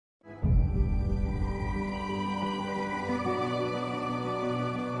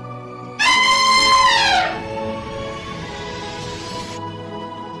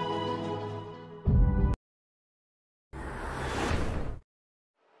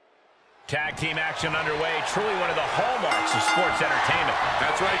Tag team action underway, truly one of the hallmarks of sports entertainment.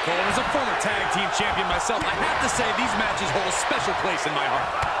 That's right, Cole. As a former tag team champion myself, I have to say these matches hold a special place in my heart.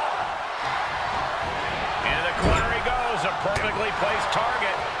 And the corner he goes, a perfectly placed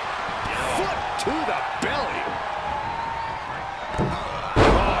target. Foot to the belly.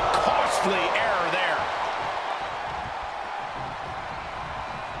 Oh, costly error there.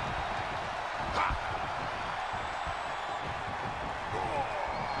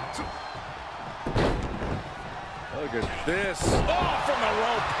 Look at this. Oh, from the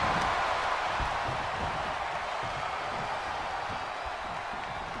rope.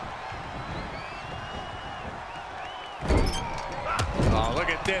 Oh, look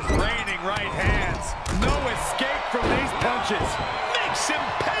at this. Raining right hands. No escape from these punches. Makes him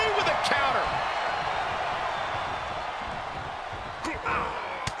pay with a counter.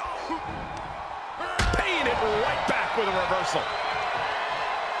 Paying it right back with a reversal.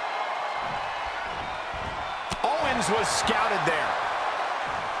 Owens was scouted there.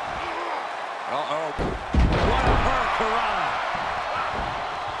 Uh-oh. What a hurricane.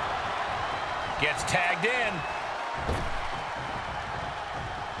 Gets tagged in.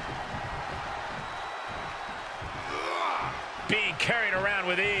 Being carried around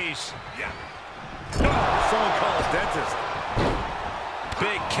with ease. Yeah. Oh, someone call a dentist.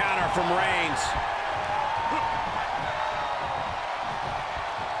 Big counter from Reigns.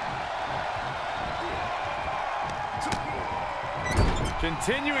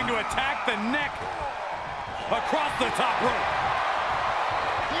 Continuing to attack the neck. Across the top rope.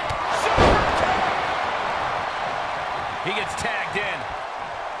 He gets tagged in.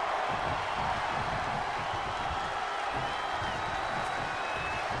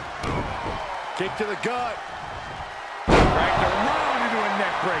 Kick to the gut. Dragged around into a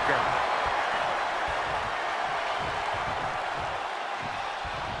neck breaker.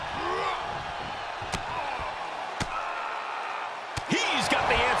 He's got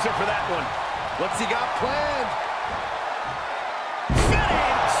the answer for that one. What's he got planned?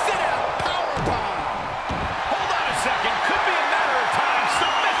 Sit-out powerbomb. Hold on a second. Could be a matter of time.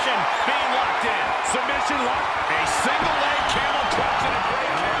 Submission being locked in. Submission lock. A single leg camel clutch and a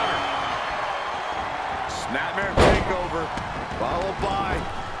great counter. Snapmare takeover. Followed by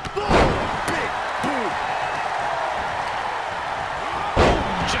big boot.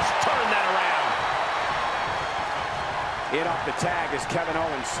 Just turn that around. In off the tag is Kevin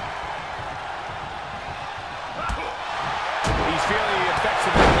Owens. He's feeling the effects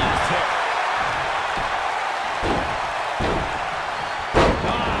of that last hit.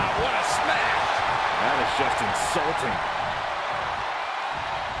 Ah, what a smash. That is just insulting.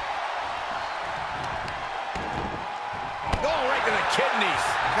 Oh, right to the kidneys.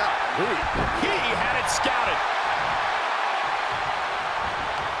 He had it scouted.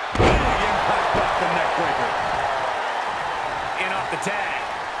 Big impact off the neck breaker. In off the tag.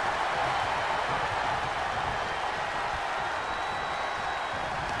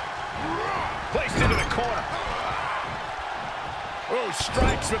 Placed into the corner. Oh,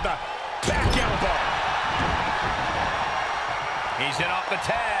 strikes with the back elbow. He's in off the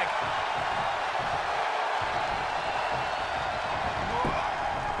tag.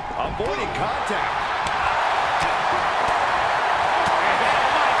 Avoiding contact. And oh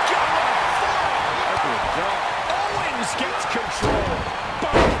my God, what a fall! That's a jump. Owens gets control.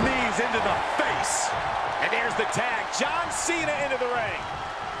 Both knees into the face. And there's the tag. John Cena into the ring.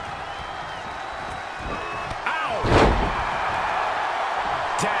 Ow!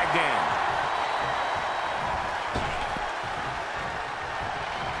 Tagged in.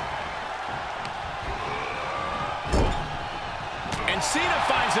 And Cena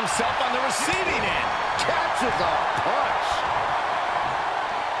finds himself on the receiving end. Catches a punch.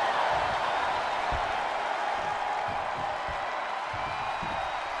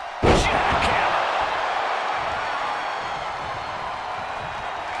 Jackhammer.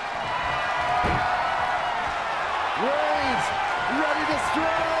 Reigns ready to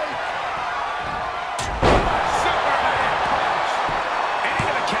strike. Superman punch. And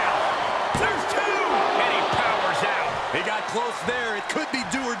into the count. There's two. And he powers out. He got close there. It could be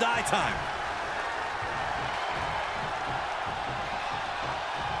do or die time.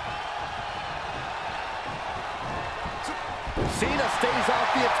 Cena stays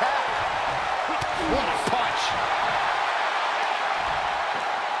off the attack. What a punch.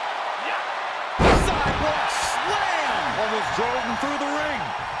 Sidewalk slam. Almost drove him through the ring.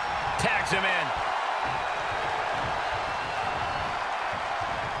 Tags him in.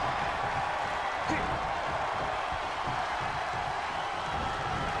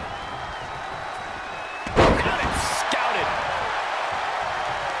 Got it scouted.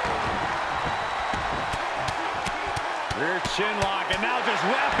 Rear chin lock, and now just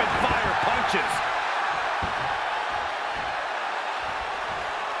rapid fire punches.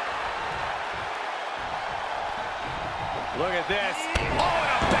 Look at this. Oh,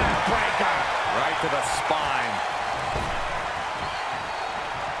 and a backbreaker. Right to the spine.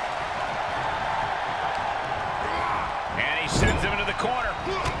 And he sends him into the corner.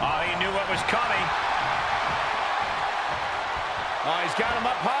 Oh, he knew what was coming. Oh, he's got him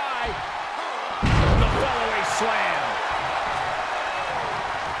up high. The felloway slam.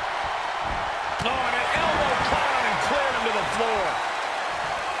 Oh, and an elbow caught him and cleared him to the floor.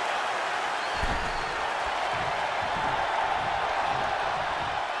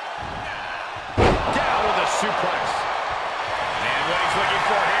 Down with a suplex. And what he's looking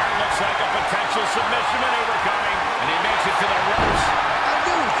for here looks like a potential submission maneuver coming. And he makes it to the ropes. I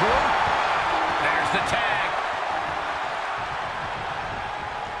knew he could. There's the tag.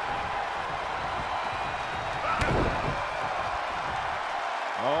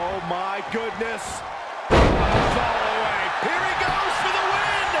 Oh, my goodness. Fall away. Here he goes for the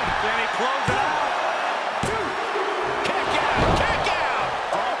win. Can he close it out? Kick out. Kick out.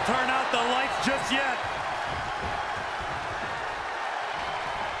 Don't turn out the lights just yet.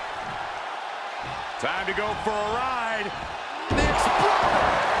 Time to go for a ride. The Exploder.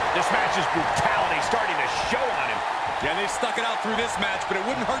 This match's brutality starting to show on him. Yeah, they've stuck it out through this match, but it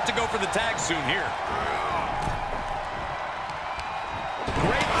wouldn't hurt to go for the tag soon here.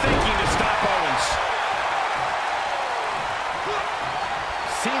 Great thinking to stop Owens.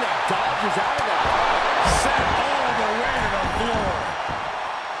 Cena dodges out of that. Sent all the way to the floor.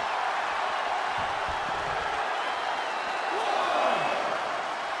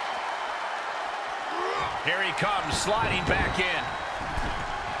 Here he comes, sliding back in.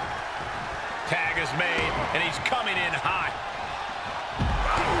 Tag is made, and he's coming in hot.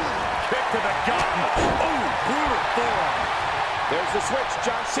 Kick to the gut. Oh, brutal form. There's the switch.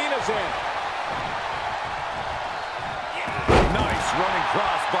 John Cena's in. Nice running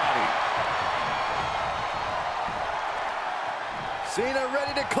crossbody. Cena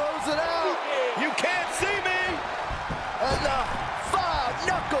ready to close it out. You can't see me. And the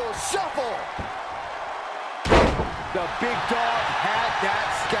five-knuckle shuffle. The big dog had that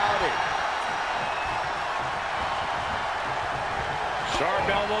scouted. Sharp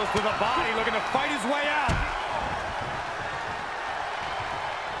elbows to the body, looking to fight his way out.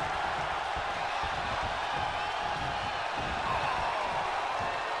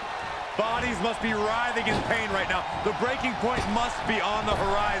 Bodies must be writhing in pain right now. The breaking point must be on the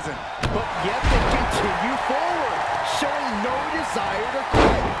horizon. But yet they continue forward, showing no desire to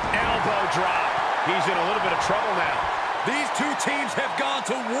quit. Elbow drop. He's in a little bit of trouble now. These two teams have gone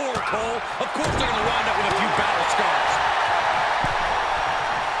to war, Cole. Of course they're going to wind up with a few battle scars.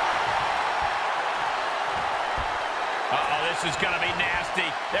 Uh-oh, this is going to be nasty.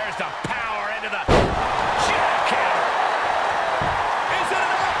 There's the power into the jackhammer. Is it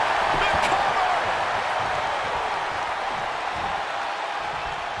enough? The cover!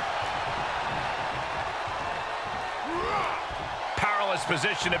 Powerless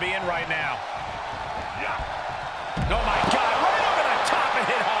position to be in right now. Oh, my God. Right over the top and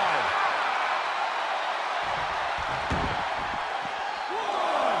hit hard.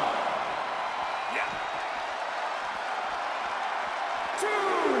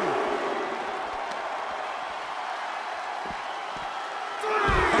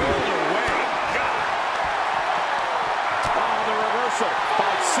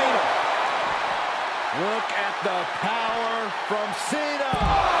 By Cena. Look at the power from Cena.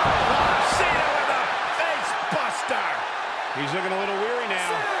 Cena with a face buster. He's looking a little weary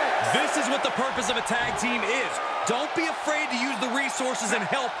now. This is what the purpose of a tag team is. Don't be afraid to use the resources and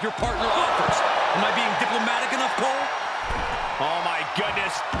help your partner offers. Am I being diplomatic enough, Cole? Oh, my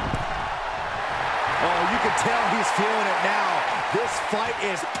goodness. Oh, you can tell he's feeling it now. This fight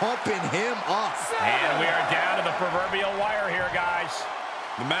is pumping him up. And we are down to the proverbial wire here, guys.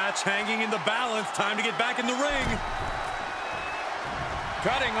 The match hanging in the balance. Time to get back in the ring.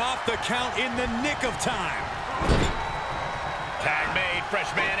 Cutting off the count in the nick of time. Tag made, fresh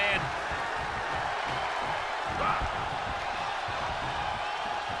man in.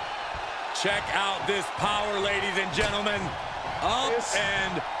 Check out this power, ladies and gentlemen. Up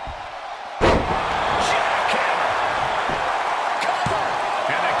and... Jackhammer. Cover.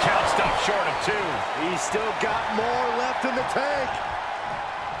 And the count stopped short of 2. He's still got more left in the tank.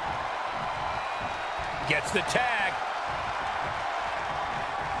 Gets the tag.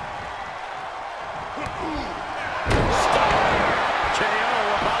 KO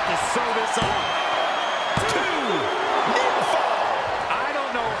about to sew this up. 2. Near fall. I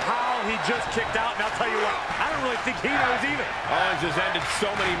don't know how he just kicked out, and I'll tell you what, I don't really think he knows either. Owens has ended so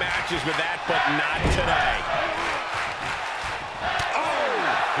many matches with that, but not today. Oh,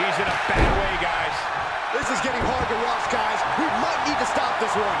 he's in a bad way, guys. This is getting hard to watch, guys. We might need to stop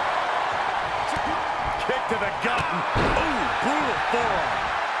this one. Kick to the gut. Ooh, brutal forearm.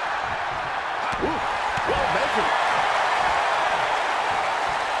 Ooh, well measured.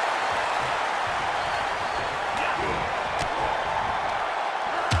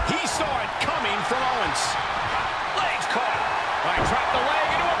 He saw it coming from Owens. Legs caught. I dropped the leg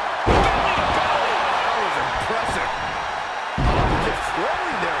into a belly to belly. That was impressive.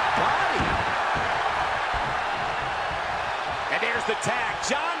 Destroying their body. And there's the tag.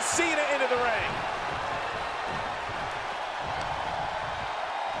 John Cena into the ring.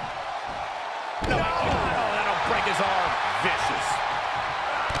 No, that'll break his arm. Vicious.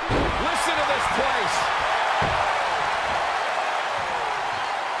 Listen to this place.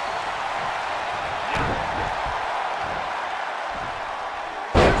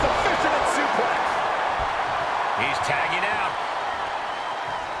 There's the fisherman suplex. He's tagging out.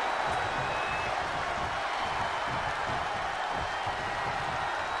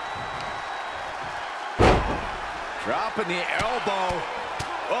 Dropping the elbow.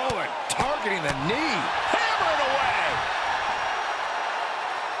 Oh, and targeting the knee. Hammered away.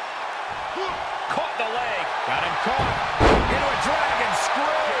 Caught the leg. Got him caught. Into a dragon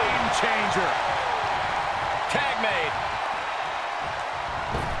screw. Game changer. Tag made.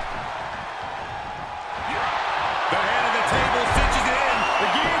 The hand of the table cinches it in. The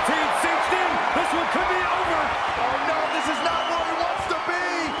guillotine cinched in. This one could be over. Oh, no, this is not what he wants to be.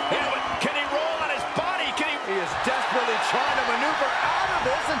 Can he roll on his body? He is desperately trying to maneuver out of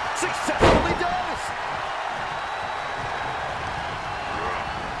this and successfully does.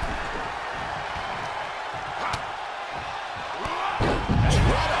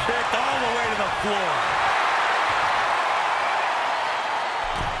 Kicked all the way to the floor.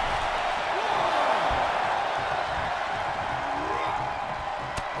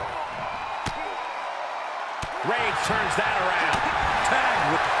 Reigns turns that around. Tag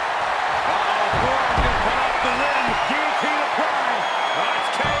with... Forearm gonna cut off the limb. Guillotine applied. It's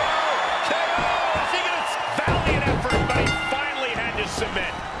KO. KO. Is he going to... Valiant effort, but he finally had to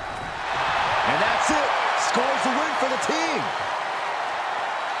submit. And that's it. Scores the win for the team.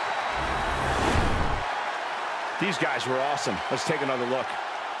 These guys were awesome. Let's take another look.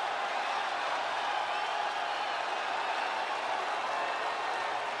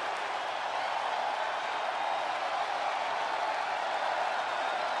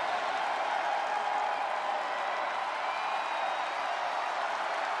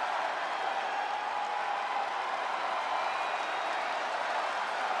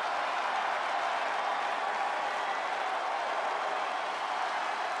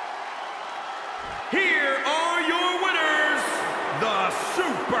 Here are your winners, the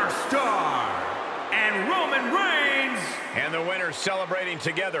Superstar and Roman Reigns. And the winners celebrating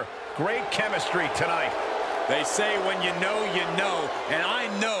together. Great chemistry tonight. They say when you know, and I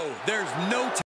know there's no